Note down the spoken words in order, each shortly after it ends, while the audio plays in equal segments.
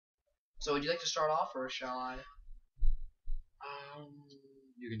So would you like to start off, or shall I?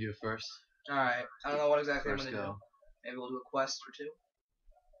 You can do it first. Alright, I don't know what exactly First I'm gonna do. go. Maybe we'll do a quest or two.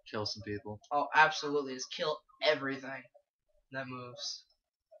 Kill some people. Oh, absolutely. Just kill everything that moves.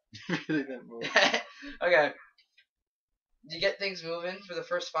 Really that move. Okay. You get things moving for the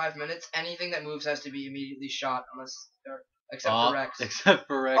first 5 minutes. Anything that moves has to be immediately shot, except for Rex. Except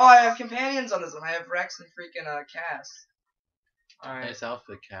for Rex. Oh, I have companions on this one. I have Rex and freaking Cass. Alright. Nice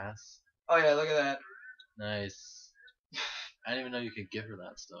outfit, Cass. Oh yeah, look at that. Nice. I didn't even know you could give her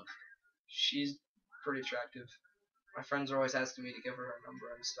that stuff. She's pretty attractive. My friends are always asking me to give her her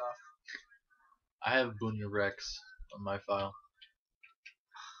number and stuff. I have Boone Rex on my file.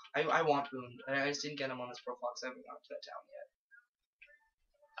 I want Boone. I just didn't get him on this profile because I haven't gone to that town yet.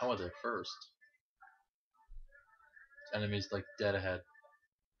 I went there first. Enemies like dead ahead.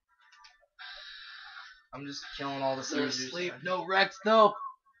 I'm just killing all the They're soldiers. asleep. No, Rex, no!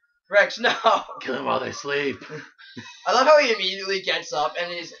 Rex, no! Kill them while they sleep. I love how he immediately gets up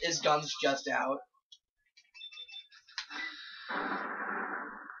and his gun's just out.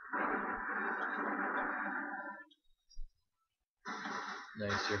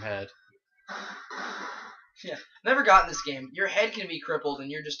 Nice, your head. Yeah, never got in this game. Your head can be crippled and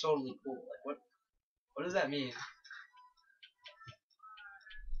you're just totally cool. Like, what does that mean?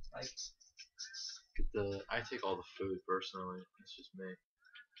 Like, I take all the food personally. It's just me.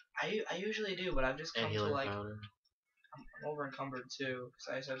 I usually do, but I've just come And to healing like, powder. I'm over encumbered too, because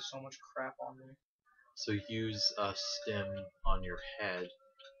I just have so much crap on me. So use a stim on your head.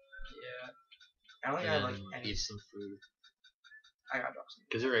 Yeah. I don't think I have like any. Eat some food. I got dropped some.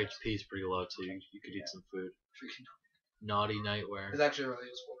 Because your HP is pretty low, so you could eat some food. Freaking. Naughty nightwear. It's actually really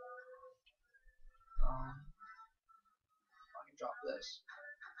useful. I can drop this.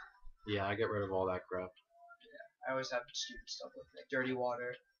 Yeah, I get rid of all that crap. Yeah, I always have stupid stuff with me, like dirty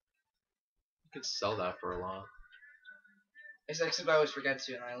water. You could sell that for a lot. Except I always forget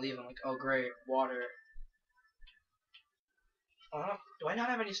to, and I leave. I'm like, oh great, water. Oh, do I not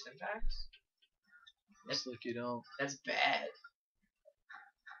have any stim packs? Looks like you don't. That's bad.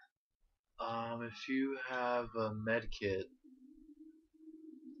 If you have a med kit.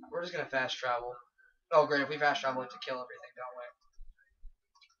 We're just gonna fast travel. Oh great, if we fast travel, we have to kill everything, don't we?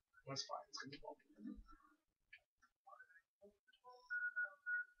 That's fine. It's gonna be bumpy.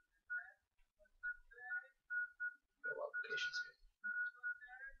 No applications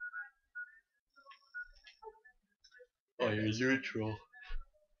here. Oh, you're neutral.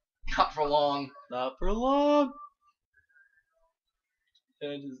 Not for long. Not for long.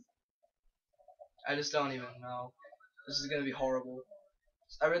 I just don't even know. This is gonna be horrible.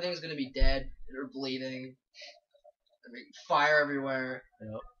 Everything's gonna be dead or bleeding. There'll be fire everywhere.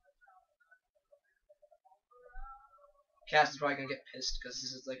 Yep. Cass is probably gonna get pissed because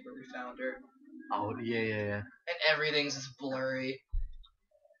this is like where we found her. Oh, yeah. And everything's just blurry.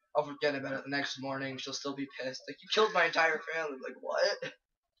 I'll forget about it the next morning. She'll still be pissed. Like, you killed my entire family. Like, what?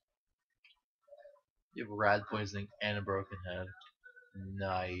 You have rad poisoning and a broken head.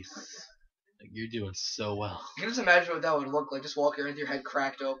 Nice. Like, you're doing so well. You can just imagine what that would look like. Just walking around with your head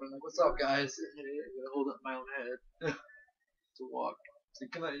cracked open. Like, what's up, guys? I'm gonna hold up my own head to walk. It's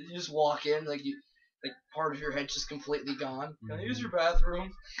like, come on, you just walk in, like part of your head's just completely gone. Can I use your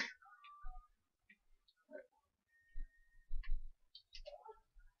bathroom?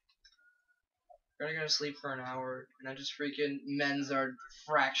 We're only gonna sleep for an hour, and I just freaking mends our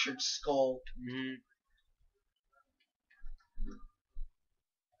fractured skull.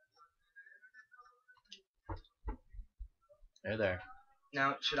 Hey there.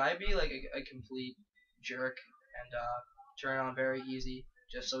 Now, should I be like a complete jerk and turn it on very easy,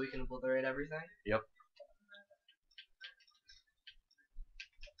 just so we can obliterate everything? Yep.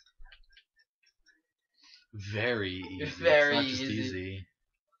 Very easy. Very it's not just easy. easy.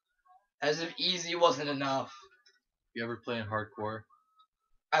 As if easy wasn't enough. You ever play in hardcore?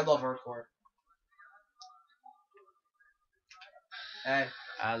 I love hardcore. Hey.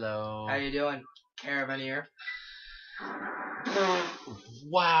 Hello. How you doing, Caravanseer?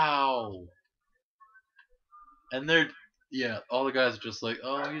 Wow. And all the guys are just like,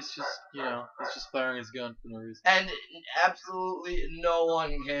 oh, he's just firing his gun for no reason. And absolutely no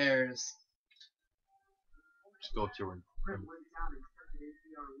one cares. Just go up to her and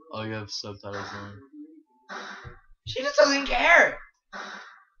oh, you have subtitles on. She just doesn't care.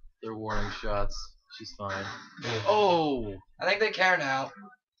 They're warning shots. She's fine. Oh! I think they care now.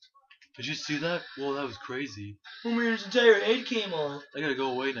 Did you see that? Whoa, that was crazy. Oh my, his entire head came off. I gotta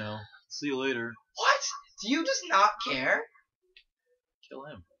go away now. See you later. What? Do you just not care? Kill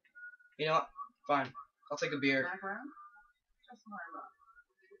him. You know what? Fine. I'll take a beer.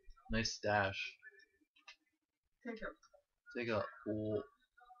 Nice stash. Take a pool.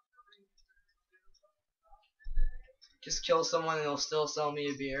 Just kill someone and they'll still sell me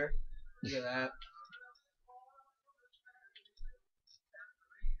a beer. Look at that.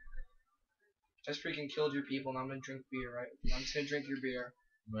 Just freaking killed your people and I'm gonna drink beer, right? I'm just gonna drink your beer.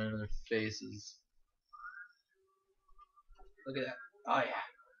 Right in their faces. Look at that. Oh yeah.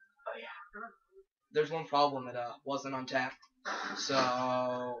 Oh yeah. There's one problem, it wasn't untapped.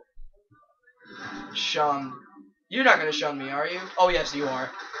 So shun. You're not gonna shun me, are you? Oh yes you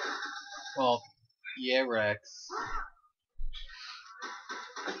are. Well, yeah, Rex.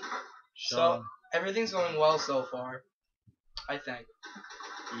 So everything's going well so far, I think.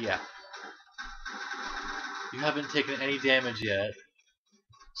 Yeah. You haven't taken any damage yet,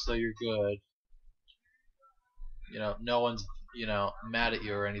 so you're good. You know, no one's, you know, mad at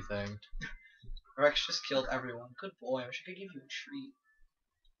you or anything. Rex just killed everyone. Good boy. I wish I could give you a treat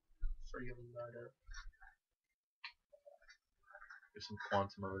for your murder. There's some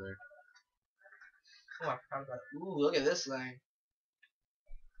quantum over there. Oh, I forgot about it. Ooh, look at this thing.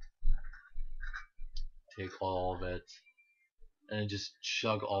 Take all of it. And then just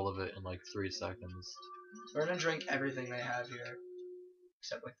chug all of it in like 3 seconds. We're gonna drink everything they have here.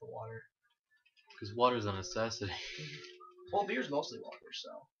 Except like the water. Because water's a necessity. Well, beer's mostly water,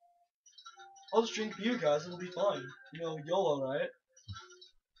 so. I'll just drink beer, guys. It'll be fine. You know, YOLO, right?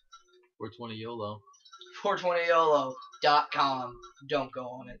 420 YOLO. 420YOLO.com. Don't go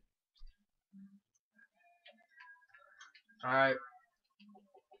on it. Alright.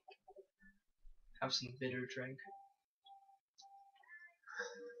 Have some bitter drink.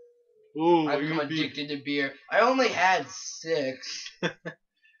 Ooh, I've become addicted to beer. I only had 6. Let's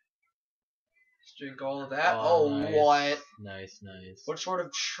drink all of that. Oh, nice. what? Nice, nice. What sort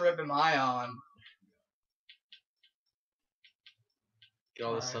of trip am I on? Get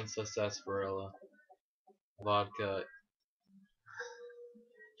all the Sunset Sarsaparilla. Vodka.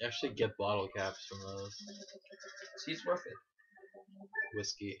 You actually get bottle caps from those. See, it's worth it.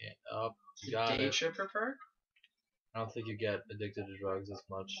 Whiskey. Up. You got Day it. tripper perk? I don't think you get addicted to drugs as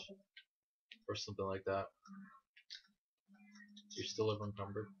much. Or something like that. You're still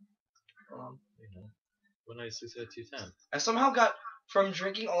unencumbered. You know. 196 at 210. I somehow got, from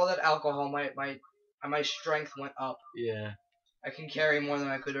drinking all that alcohol, my strength went up. Yeah. I can carry more than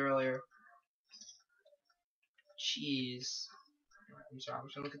I could earlier. Jeez. I'm sorry, I'm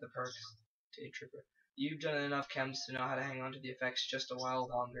just gonna look at the perks. Day tripper. You've done enough chems to know how to hang on to the effects just a while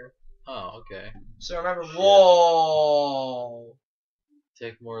longer. Oh, okay. So remember, whoa!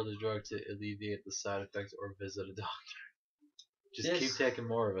 Take more of the drug to alleviate the side effects or visit a doctor. Just keep taking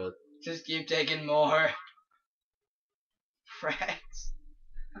more of it. Just keep taking more. Rex.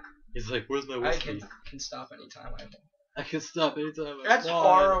 He's like, where's my whiskey? I can stop anytime I want. I can stop anytime I want. That's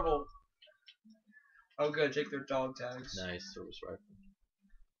horrible. Oh good, take their dog tags. Nice, service rifle.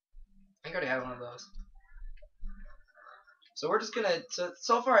 I think I already had one of those. So we're just gonna,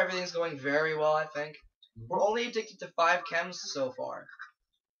 so far everything's going very well, I think. We're only addicted to 5 chems so far.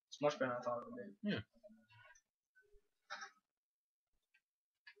 It's much better than I thought it would be. Yeah.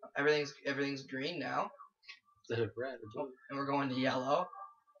 Everything's green now. Instead of red or blue. And we're going to yellow.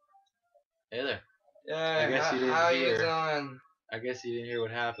 Hey there. Yeah, I guess you didn't how hear. you doing? I guess you didn't hear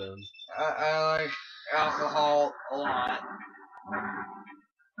what happened. I like alcohol a lot.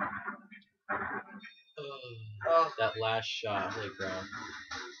 That last shot, holy crap.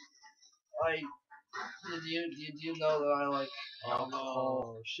 Did you know that I like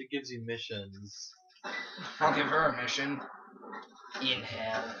alcohol? No, she gives you missions. I'll give her a mission. In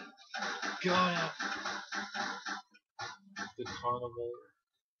hell. Got it. The carnival.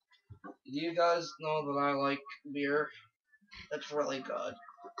 Do you guys know that I like beer? That's really good.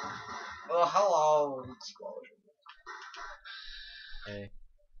 Oh, hello, explosion. Hey.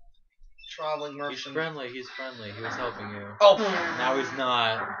 Traveling merchant. He's friendly, he's friendly. He was helping you. Oh! Now he's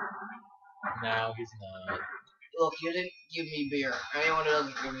not. Now he's not. Look, you didn't give me beer. Anyone who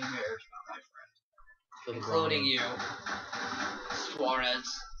doesn't give me beer is not my friend. Including you. Suarrez.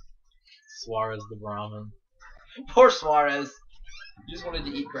 Suarrez the Brahmin. Poor Suarrez. He just wanted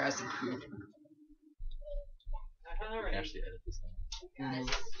to eat grass and poop. I can actually edit this now.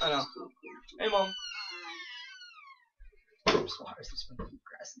 I know. Hey, Mom. Poor Suarez just wanted to eat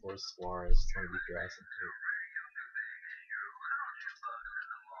grass and poop. Poor Suarez just wanted to eat grass and poop.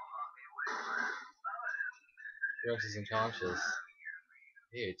 Rex is unconscious.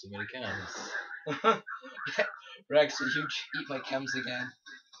 He ate too many chems. Rex, did you eat my chems again?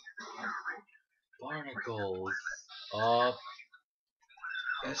 Barnacles. Up.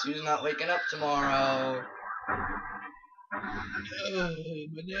 Guess who's not waking up tomorrow?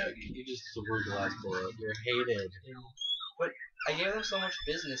 My neck. You just survived the last bullet. You're hated. But I gave them so much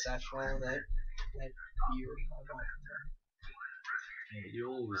business after all that year.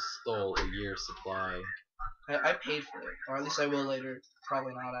 You only stole a year's supply. I paid for it, or at least I will later.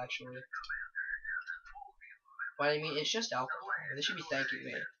 Probably not actually. But I mean, it's just alcohol. They should be thanking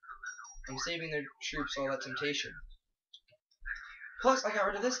me. I'm saving their troops all that temptation. Plus, I got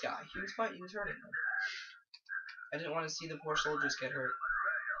rid of this guy. He was hurting them. I didn't want to see the poor soldiers get hurt.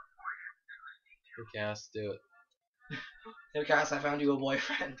 Okay, let's do it. Hey guys, I found you a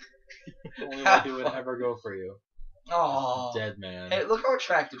boyfriend. Only way he would ever go for you. Oh, Dead man. hey, look how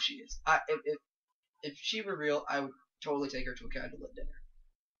attractive she is. If she were real, I would totally take her to a candlelit dinner.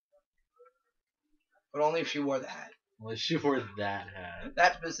 But only if she wore the hat. Unless she wore that hat.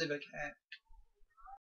 That specific hat.